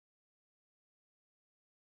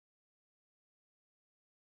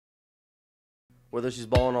whether she's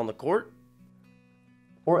balling on the court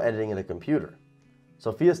or editing in a computer.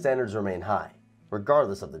 Sophia's standards remain high,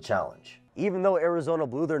 regardless of the challenge. Even though Arizona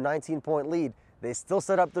blew their 19-point lead, they still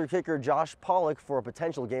set up their kicker Josh Pollock for a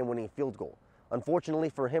potential game-winning field goal. Unfortunately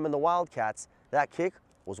for him and the Wildcats, that kick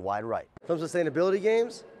was wide right. From sustainability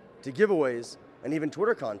games to giveaways and even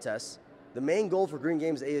Twitter contests, the main goal for Green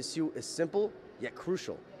Games ASU is simple yet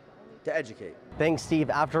crucial: to educate. Thanks, Steve.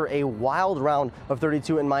 After a wild round of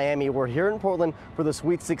 32 in Miami, we're here in Portland for the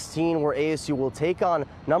Sweet 16, where ASU will take on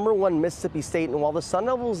 #1 Mississippi State. And while the Sun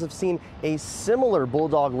Devils have seen a similar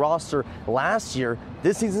Bulldog roster last year,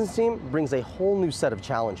 this season's team brings a whole new set of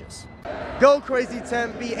challenges. Go Crazy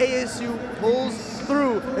Tempe! ASU pulls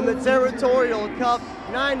through in the Territorial Cup,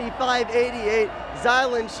 95-88.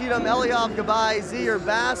 Zylan Cheatham, Eliav Gabay, Z are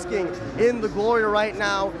basking in the glory right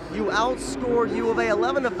now. You outscored U of A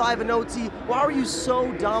 11-5 in OT. Why are you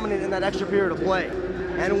so dominant in that extra period of play?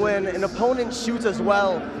 And when an opponent shoots as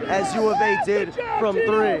well as U of A did from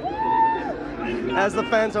 3, as the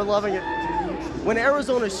fans are loving it, when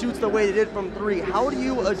Arizona shoots the way they did from 3, how do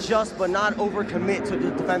you adjust but not overcommit to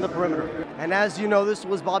defend the perimeter? And as you know, this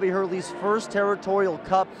was Bobby Hurley's first Territorial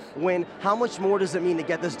Cup win. How much more does it mean to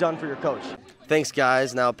get this done for your coach? Thanks,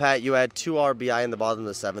 guys. Now, Pat, you had 2 RBI in the bottom of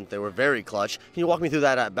the 7th. They were very clutch. Can you walk me through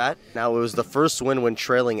that at bat? Now, it was the first win when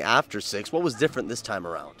trailing after 6. What was different this time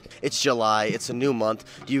around? It's July. It's a new month.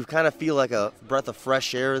 Do you kind of feel like a breath of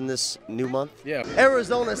fresh air in this new month? Yeah.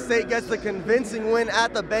 Arizona State gets the convincing win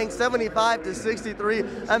at the bank,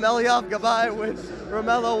 75-63. I'm Eliav Gabay with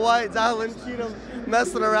Romello White, Zylan Cheatham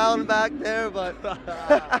messing around back there, but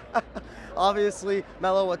obviously,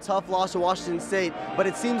 Mello, a tough loss to Washington State, but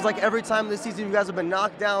it seems like every time this season you guys have been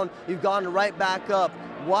knocked down, you've gone right back up.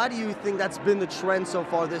 Why do you think that's been the trend so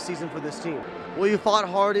far this season for this team? Well, you fought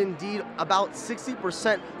hard indeed, about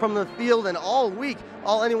 60% from the field, and all week,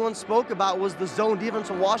 all anyone spoke about was the zone defense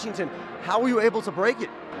from Washington. How were you able to break it?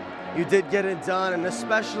 You did get it done, and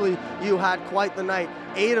especially you had quite the night,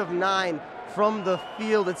 8 of 9 from the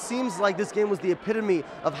field. It seems like this game was the epitome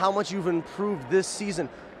of how much you've improved this season.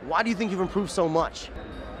 Why do you think you've improved so much?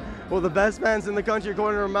 Well, the best fans in the country,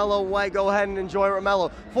 according to Romello White, go ahead and enjoy Romello.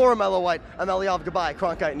 For Romello White, I'm Eliav Gabay,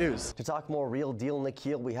 Cronkite News. To talk more real deal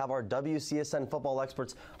Nikhil, we have our WCSN football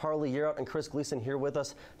experts, Harley Yearout and Chris Gleason, here with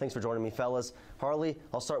us. Thanks for joining me, fellas. Harley,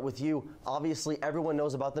 I'll start with you. Obviously, everyone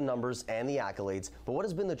knows about the numbers and the accolades, but what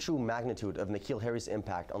has been the true magnitude of Nikhil Harry's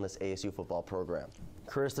impact on this ASU football program?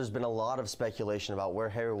 Chris, there's been a lot of speculation about where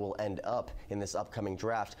Harry will end up in this upcoming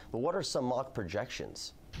draft, but what are some mock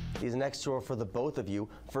projections? These next two are for the both of you.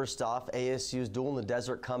 First off, ASU's Duel in the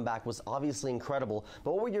Desert comeback was obviously incredible,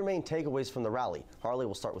 but what were your main takeaways from the rally? Harley,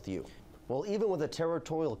 we'll start with you. Well, even with a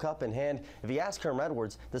Territorial Cup in hand, if you ask Herm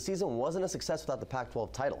Edwards, the season wasn't a success without the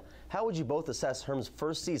Pac-12 title. How would you both assess Herm's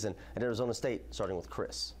first season at Arizona State, starting with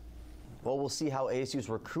Chris? Well, we'll see how ASU's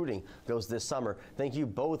recruiting goes this summer. Thank you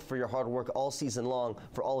both for your hard work all season long.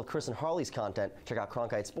 For all of Chris and Harley's content, check out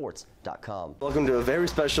CronkiteSports.com. Welcome to a very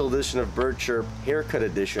special edition of Bird Chirp Haircut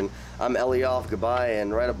Edition. I'm Eliav Gabay,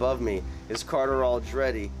 and right above me is Carter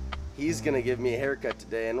Aldretti. He's going to give me a haircut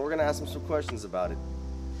today, and we're going to ask him some questions about it.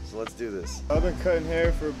 So let's do this. I've been cutting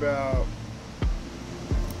hair for about,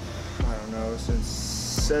 I don't know, since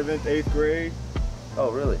 7th, 8th grade.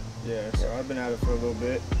 Oh, really? Yeah, so I've been at it for a little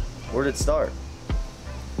bit. Where did it start?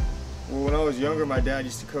 Well, when I was younger, my dad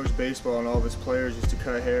used to coach baseball, and all of his players used to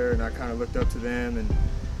cut hair, and I kind of looked up to them. And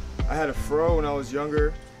I had a fro when I was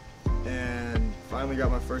younger, and finally got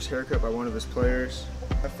my first haircut by one of his players.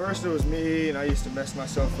 At first it was me, and I used to mess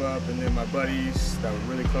myself up, and then my buddies that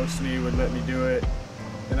were really close to me would let me do it.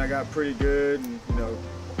 Then I got pretty good, and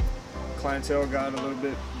clientele got a little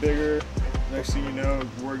bit bigger. Next thing you know,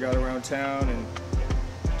 word got around town, and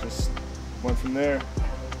just went from there.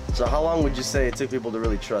 So how long would you say it took people to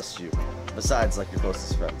really trust you, besides like your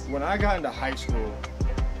closest friends? When I got into high school,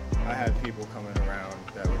 I had people coming around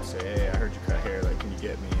that would say, hey, I heard you cut hair, like, can you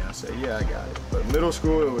get me? And I said, yeah, I got it. But middle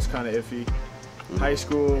school, it was kind of iffy. High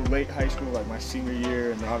school, late high school, like my senior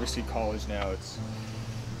year, and obviously college now,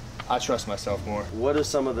 I trust myself more. What are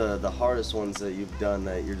some of the hardest ones that you've done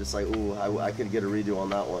that you're just like, ooh, I could get a redo on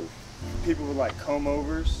that one? People with like comb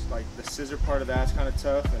overs, like the scissor part of that's kind of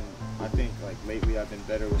tough, and I think like lately I've been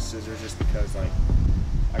better with scissors just because like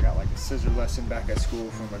I got like a scissor lesson back at school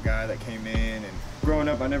from a guy that came in, and growing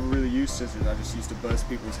up I never really used scissors. I just used to buzz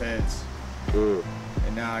people's heads.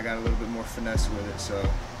 And now I got a little bit more finesse with it, so.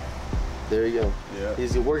 There you go. Yeah.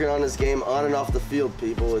 He's working on his game on and off the field,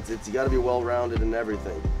 people. It's you got to be well-rounded in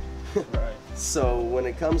everything. Right. So when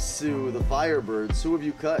it comes to the Firebirds, who have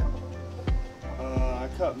you cut? I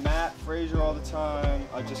cut Matt Frazier all the time.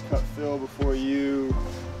 I just cut Phil before you.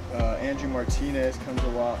 Andrew Martinez comes a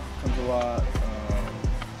lot.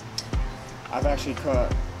 I've actually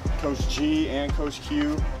cut Coach G and Coach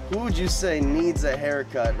Q. Who would you say needs a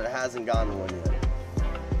haircut that hasn't gotten one yet?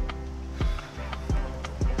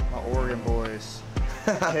 My Oregon boys.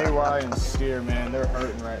 KY and Steer, man, they're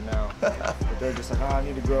hurting right now. But they're just like, oh, I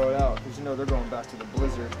need to grow it out. Because, you know, they're going back to the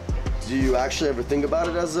blizzard. Do you actually ever think about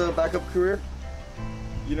it as a backup career?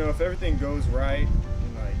 You know, if everything goes right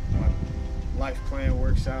and, like, my life plan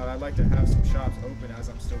works out, I'd like to have some shops open as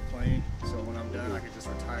I'm still playing. So when I'm done, I could just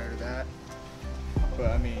retire to that. But,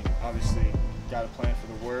 I mean, obviously, got to plan for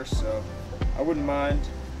the worst. So I wouldn't mind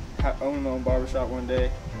owning my own barbershop one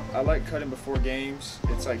day. I like cutting before games.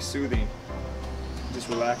 It's, like, soothing. Just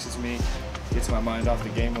relaxes me, gets my mind off the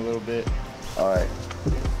game a little bit. All right.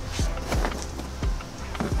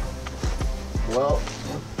 Well,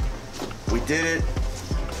 we did it.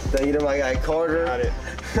 Thank you to my guy Carter. Got it.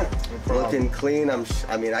 No Looking clean.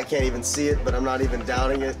 I mean, I can't even see it, but I'm not even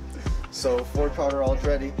doubting it. So for Carter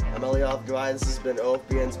Aldretti, I'm Eliav Gabay. This has been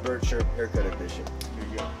OFBN's Bird Shirt Haircut Edition. Here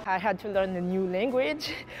you go. I had to learn a new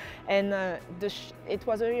language, and it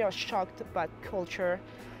was really a shock about culture.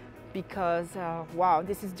 Because, wow,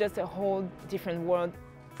 this is just a whole different world.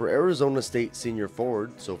 For Arizona State senior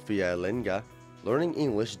forward Sofia Elenga, learning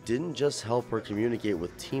English didn't just help her communicate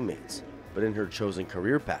with teammates, but in her chosen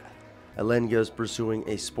career path. Elenga is pursuing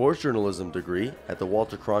a sports journalism degree at the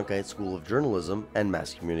Walter Cronkite School of Journalism and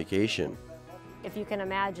Mass Communication. If you can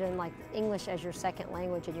imagine like English as your second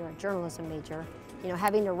language and you're a journalism major, you know,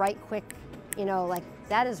 having to write quick, you know, like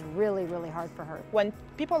that is really, really hard for her. When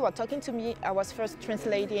people were talking to me, I was first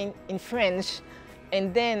translating in French,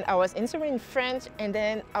 and then I was answering in French, and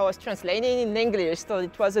then I was translating in English, so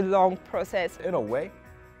it was a long process. In a way,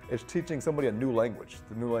 it's teaching somebody a new language,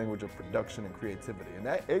 the new language of production and creativity, and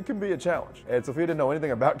that, it can be a challenge. And Sophia didn't know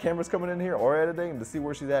anything about cameras coming in here or editing, and to see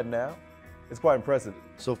where she's at now, it's quite impressive.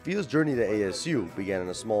 Sophia's journey to ASU began in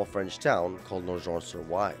a small French town called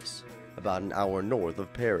Nogent-sur-Oise, about an hour north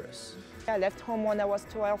of Paris. I left home when I was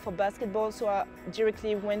 12 for basketball, so I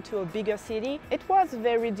directly went to a bigger city. It was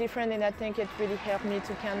very different, and I think it really helped me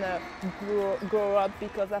to kind of grow up,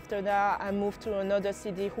 because after that I moved to another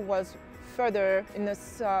city who was further in the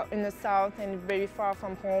south and very far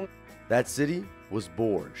from home. That city was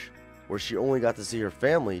Bourges, where she only got to see her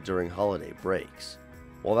family during holiday breaks.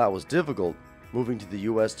 While that was difficult, moving to the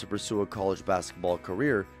U.S. to pursue a college basketball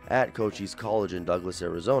career at Cochise College in Douglas,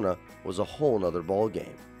 Arizona was a whole nother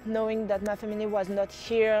ballgame. Knowing that my family was not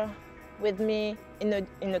here with me in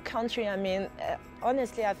the country, I mean,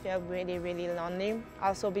 honestly, I felt really, really lonely.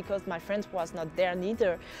 Also because my friends was not there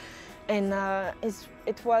neither. And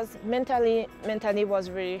it was mentally was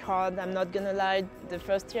really hard. I'm not gonna lie. The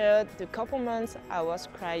first year, the couple months, I was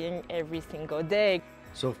crying every single day.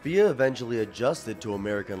 Sophia eventually adjusted to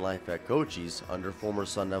American life at Cochise under former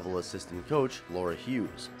Sun Devil assistant coach Laura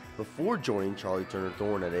Hughes, before joining Charlie Turner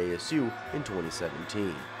Thorne at ASU in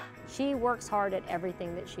 2017. She works hard at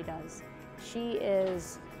everything that she does. She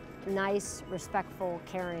is nice, respectful,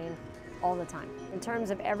 caring all the time. In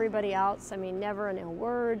terms of everybody else, I mean, never an ill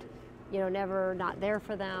word, you know, never not there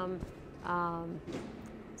for them.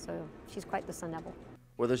 So she's quite the Sun Devil.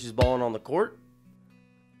 Whether she's balling on the court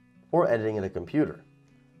or editing at a computer,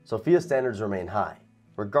 Sophia's standards remain high,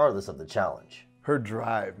 regardless of the challenge. Her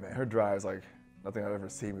drive, man, her drive is like nothing I've ever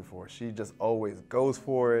seen before. She just always goes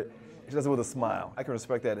for it. She does it with a smile. I can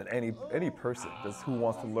respect that in any person just who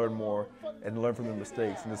wants to learn more and learn from their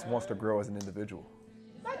mistakes and just wants to grow as an individual.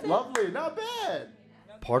 Lovely, not bad.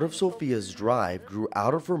 Part of Sophia's drive grew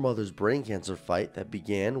out of her mother's brain cancer fight that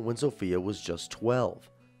began when Sophia was just 12,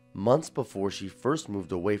 months before she first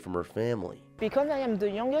moved away from her family. Because I am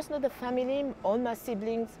the youngest of the family, all my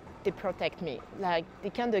siblings, they protect me. Like,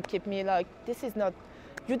 they kind of keep me like, this is not,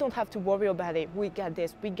 you don't have to worry about it. We got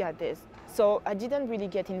this, we got this. So I didn't really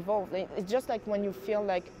get involved. It's just like when you feel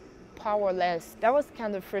like powerless. That was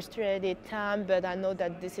kind of frustrated time, but I know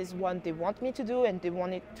that this is what they want me to do, and they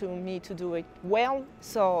wanted me to do it well.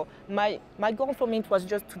 So my goal for me was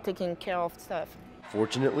just to taking care of stuff.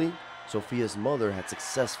 Fortunately, Sophia's mother had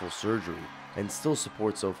successful surgery and still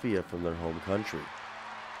supports Sophia from their home country.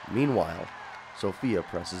 Meanwhile, Sophia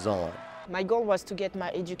presses on. My goal was to get my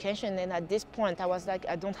education, and at this point I was like,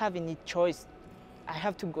 I don't have any choice. I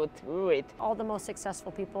have to go through it. All the most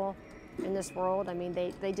successful people in this world, I mean,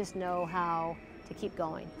 they just know how to keep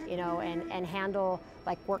going, you know, and handle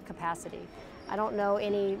like work capacity. I don't know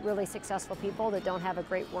any really successful people that don't have a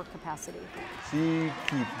great work capacity. She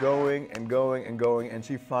keeps going and going and going, and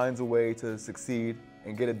she finds a way to succeed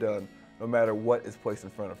and get it done, no matter what is placed in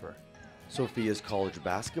front of her. Sophia's college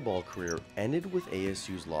basketball career ended with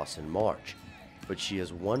ASU's loss in March, but she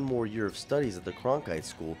has one more year of studies at the Cronkite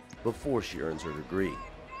School before she earns her degree.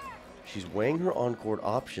 She's weighing her on-court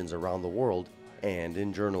options around the world and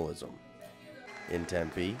in journalism. In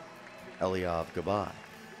Tempe, Eliav Gabay,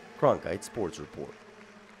 Cronkite Sports Report.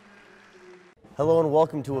 Hello and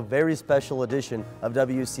welcome to a very special edition of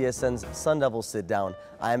WCSN's Sun Devil Sit Down.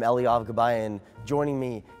 I am Eliav Gabay, and joining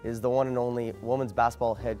me is the one and only women's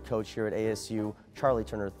basketball head coach here at ASU, Charlie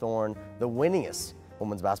Turner-Thorne, the winningest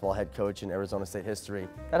women's basketball head coach in Arizona State history.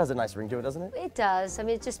 That has a nice ring to it, doesn't it? It does. I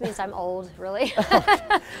mean, it just means I'm old, really.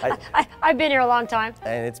 I've been here a long time.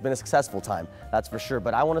 And it's been a successful time, that's for sure.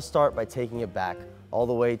 But I want to start by taking it back all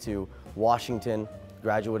the way to Washington,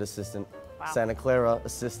 graduate assistant, Wow. Santa Clara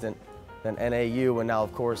assistant, then NAU, and now,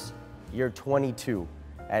 of course, year 22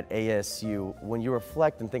 at ASU. When you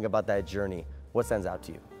reflect and think about that journey, what stands out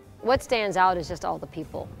to you? What stands out is just all the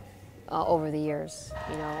people over the years,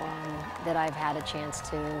 that I've had a chance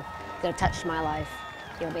to, that have touched my life.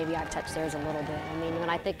 Maybe I've touched theirs a little bit. I mean, when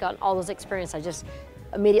I think on all those experiences, I just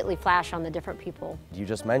immediately flash on the different people. You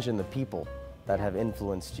just mentioned the people that have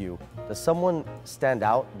influenced you. Does someone stand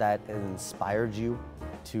out that inspired you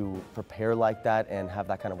to prepare like that and have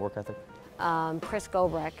that kind of work ethic? Chris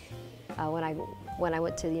Gobrek, when I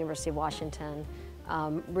went to the University of Washington,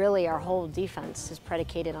 really our whole defense is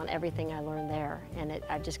predicated on everything I learned there, and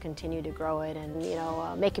I've just continued to grow it,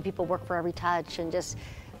 and making people work for every touch, and just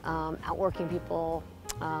outworking people,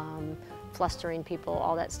 flustering people,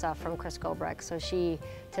 all that stuff from Chris Gobrek. So she,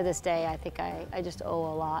 to this day, I think I just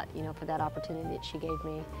owe a lot, for that opportunity that she gave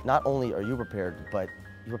me. Not only are you prepared, but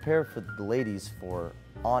you prepare for the ladies for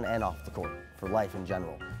on and off the court, for life in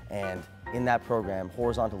general. And in that program,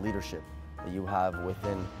 horizontal leadership that you have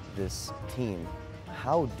within this team,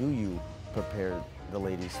 how do you prepare the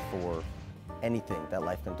ladies for anything that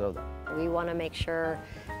life can throw them? We want to make sure,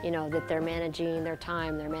 that they're managing their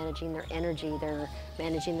time, they're managing their energy, they're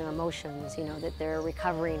managing their emotions, that they're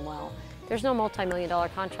recovering well. There's no multi-million-dollar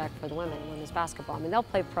contract for the women's basketball. I mean, they'll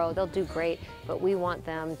play pro, they'll do great, but we want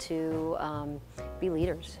them to be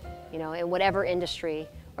leaders, in whatever industry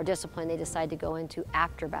or discipline they decide to go into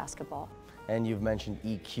after basketball. And you've mentioned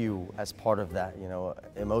EQ as part of that,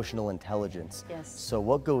 emotional intelligence. Yes. So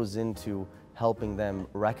what goes into helping them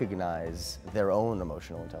recognize their own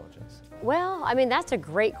emotional intelligence? Well, I mean, that's a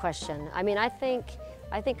great question. I mean, I think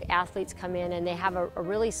athletes come in and they have a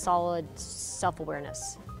really solid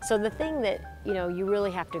self-awareness. So the thing that, you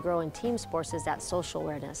really have to grow in team sports is that social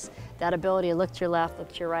awareness, that ability to look to your left,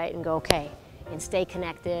 look to your right, and go, okay, and stay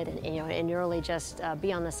connected, and you really just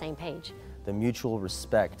be on the same page. The mutual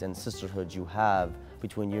respect and sisterhood you have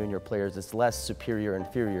between you and your players, it's less superior,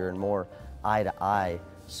 inferior, and more eye to eye.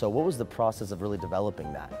 So what was the process of really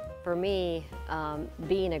developing that? For me,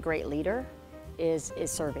 being a great leader is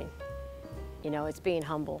serving. It's being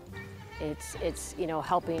humble. It's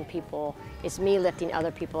helping people. It's me lifting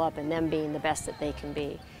other people up and them being the best that they can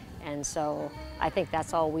be. And so I think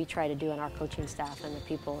that's all we try to do in our coaching staff and the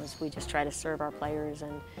people, is we just try to serve our players,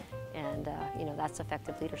 and that's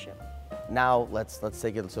effective leadership. Now let's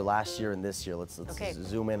take it to last year and this year. Let's Okay.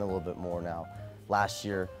 zoom in a little bit more now. Last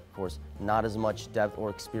year, of course, not as much depth or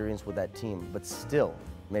experience with that team, but still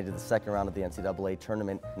made it to the second round of the NCAA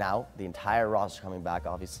tournament. Now the entire roster coming back,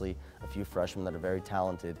 obviously a few freshmen that are very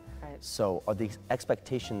talented. Right. So are the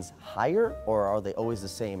expectations higher, or are they always the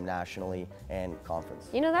same nationally and conference?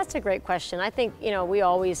 That's a great question. I think, we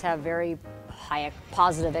always have very high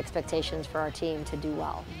positive expectations for our team to do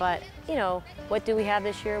well. But, what do we have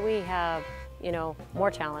this year? We have,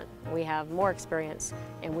 more talent, we have more experience,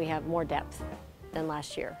 and we have more depth than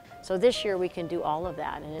last year. So this year we can do all of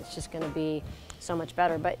that, and it's just going to be so much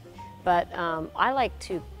better. But I like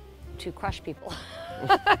to crush people.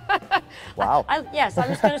 Wow. Yes, I'm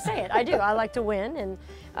just going to say it. I do. I like to win, and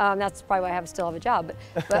that's probably why I still have a job.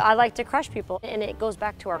 But I like to crush people, and it goes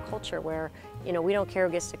back to our culture where, we don't care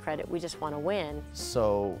who gets the credit. We just want to win.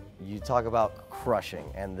 So you talk about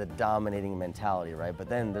crushing and the dominating mentality, right? But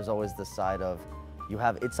then there's always the side of, you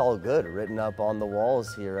have "it's all good" written up on the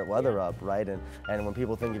walls here at Weather Up, right? And when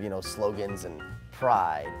people think of, slogans and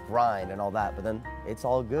pride, grind, and all that, but then it's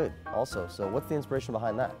all good also. So what's the inspiration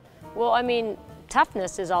behind that? Well, I mean,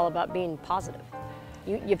 toughness is all about being positive.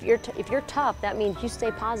 If you're tough, that means you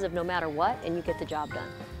stay positive no matter what, and you get the job done.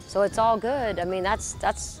 So it's all good. I mean, that's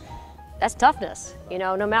toughness.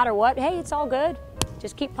 No matter what, hey, it's all good.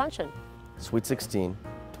 Just keep punching. Sweet 16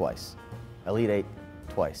 twice, Elite 8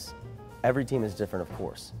 twice. Every team is different, of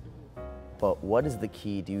course. But what is the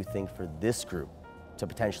key, do you think, for this group to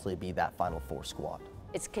potentially be that Final Four squad?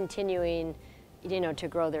 It's continuing, to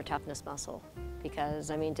grow their toughness muscle.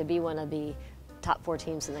 Because, I mean, to be one of the top 4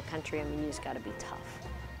 teams in the country, I mean, you just got to be tough.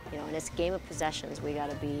 You know, in this game of possessions, we got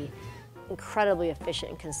to be incredibly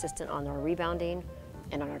efficient and consistent on our rebounding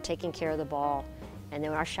and on our taking care of the ball. And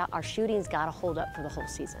then our shooting's got to hold up for the whole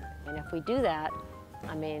season. And if we do that,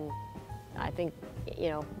 I mean, I think, you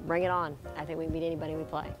know, bring it on. I think we can beat anybody we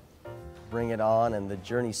play. Bring it on, and the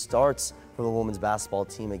journey starts for the women's basketball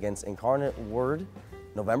team against Incarnate Word,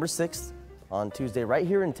 November 6th on Tuesday, right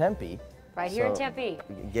here in Tempe. Right here in Tempe.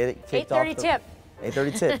 Get it kicked off. 8:30 tip.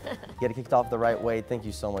 8:30 tip. Get it kicked off the right way. Thank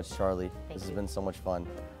you so much, Charlie. This has been so much fun.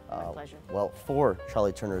 My pleasure. Well, for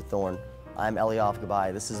Charlie Turner-Thorne, I'm Eliav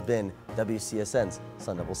Gabay. This has been WCSN's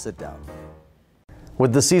Sun Devil Sit Down.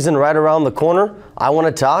 With the season right around the corner, I want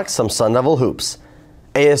to talk some Sun Devil hoops.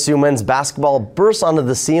 ASU men's basketball burst onto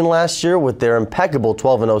the scene last year with their impeccable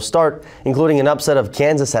 12-0 start, including an upset of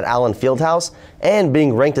Kansas at Allen Fieldhouse and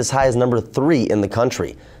being ranked as high as number 3 in the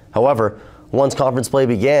country. However, once conference play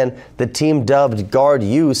began, the team dubbed Guard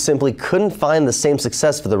U simply couldn't find the same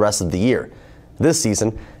success for the rest of the year. This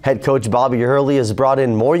season, head coach Bobby Hurley has brought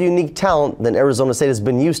in more unique talent than Arizona State has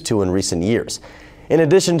been used to in recent years. In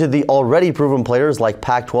addition to the already proven players like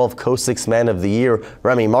Pac-12 Co-6 Man of the Year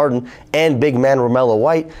Remy Martin and big man Romello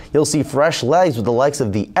White, you'll see fresh legs with the likes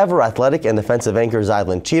of the ever-athletic and defensive anchor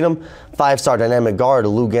Zylan Cheatham, 5-star dynamic guard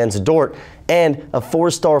Lugans Dort, and a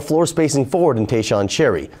 4-star floor-spacing forward in Tayshawn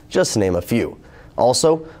Cherry, just to name a few.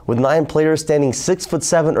 Also, with 9 players standing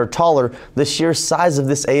 6'7" or taller, the sheer size of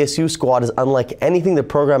this ASU squad is unlike anything the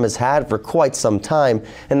program has had for quite some time,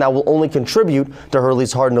 and that will only contribute to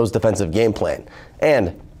Hurley's hard-nosed defensive game plan.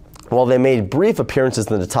 And while they made brief appearances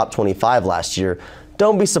in the top 25 last year,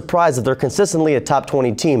 don't be surprised if they're consistently a top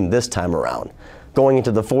 20 team this time around. Going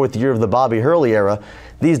into the 4th year of the Bobby Hurley era,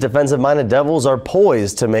 these defensive-minded Devils are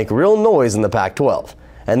poised to make real noise in the Pac-12.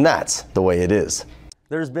 And that's the way it is.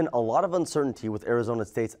 There's been a lot of uncertainty with Arizona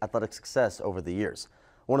State's athletic success over the years.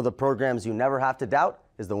 One of the programs you never have to doubt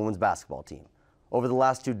is the women's basketball team. Over the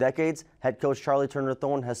last 2 decades, head coach Charlie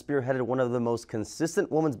Turner-Thorne has spearheaded one of the most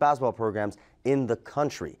consistent women's basketball programs in the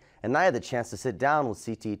country. And I had the chance to sit down with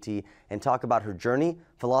CTT and talk about her journey,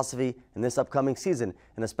 philosophy, and this upcoming season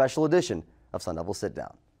in a special edition of Sun Devil Sit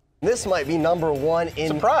Down. This might be number 1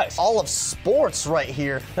 in all of sports right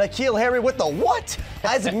here. N'Keal Harry with the what?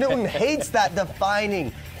 Isaac Newton hates that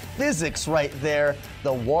defining physics right there.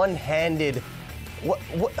 The one-handed,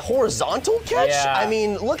 what horizontal catch? Yeah. I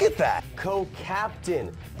mean, look at that.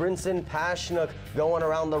 Co-captain Brinson Pashnuk going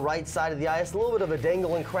around the right side of the ice. A little bit of a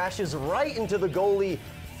dangle and crashes right into the goalie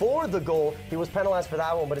for the goal. He was penalized for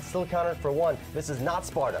that one, but it's still counted for 1. This is not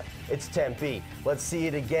Sparta, it's Tempe. Let's see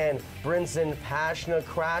it again. Brinson Pashnuk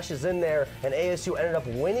crashes in there, and ASU ended up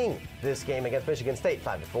winning this game against Michigan State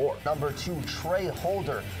 5-4. Number 2, Trey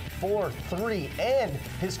Holder, 4-3, and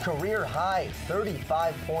his career high,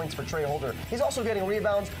 35 points for Trey Holder. He's also getting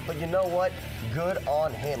rebounds, but you know what? Good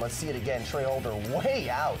on him. Let's see it again. Trey Holder way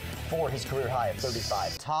out for his career high of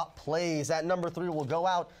 35. Top plays at number 3 will go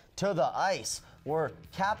out to the ice, where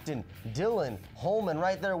Captain Dylan Holman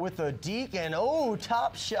right there with the deke, and oh,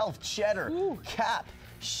 top shelf cheddar. Cap,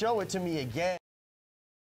 show it to me again.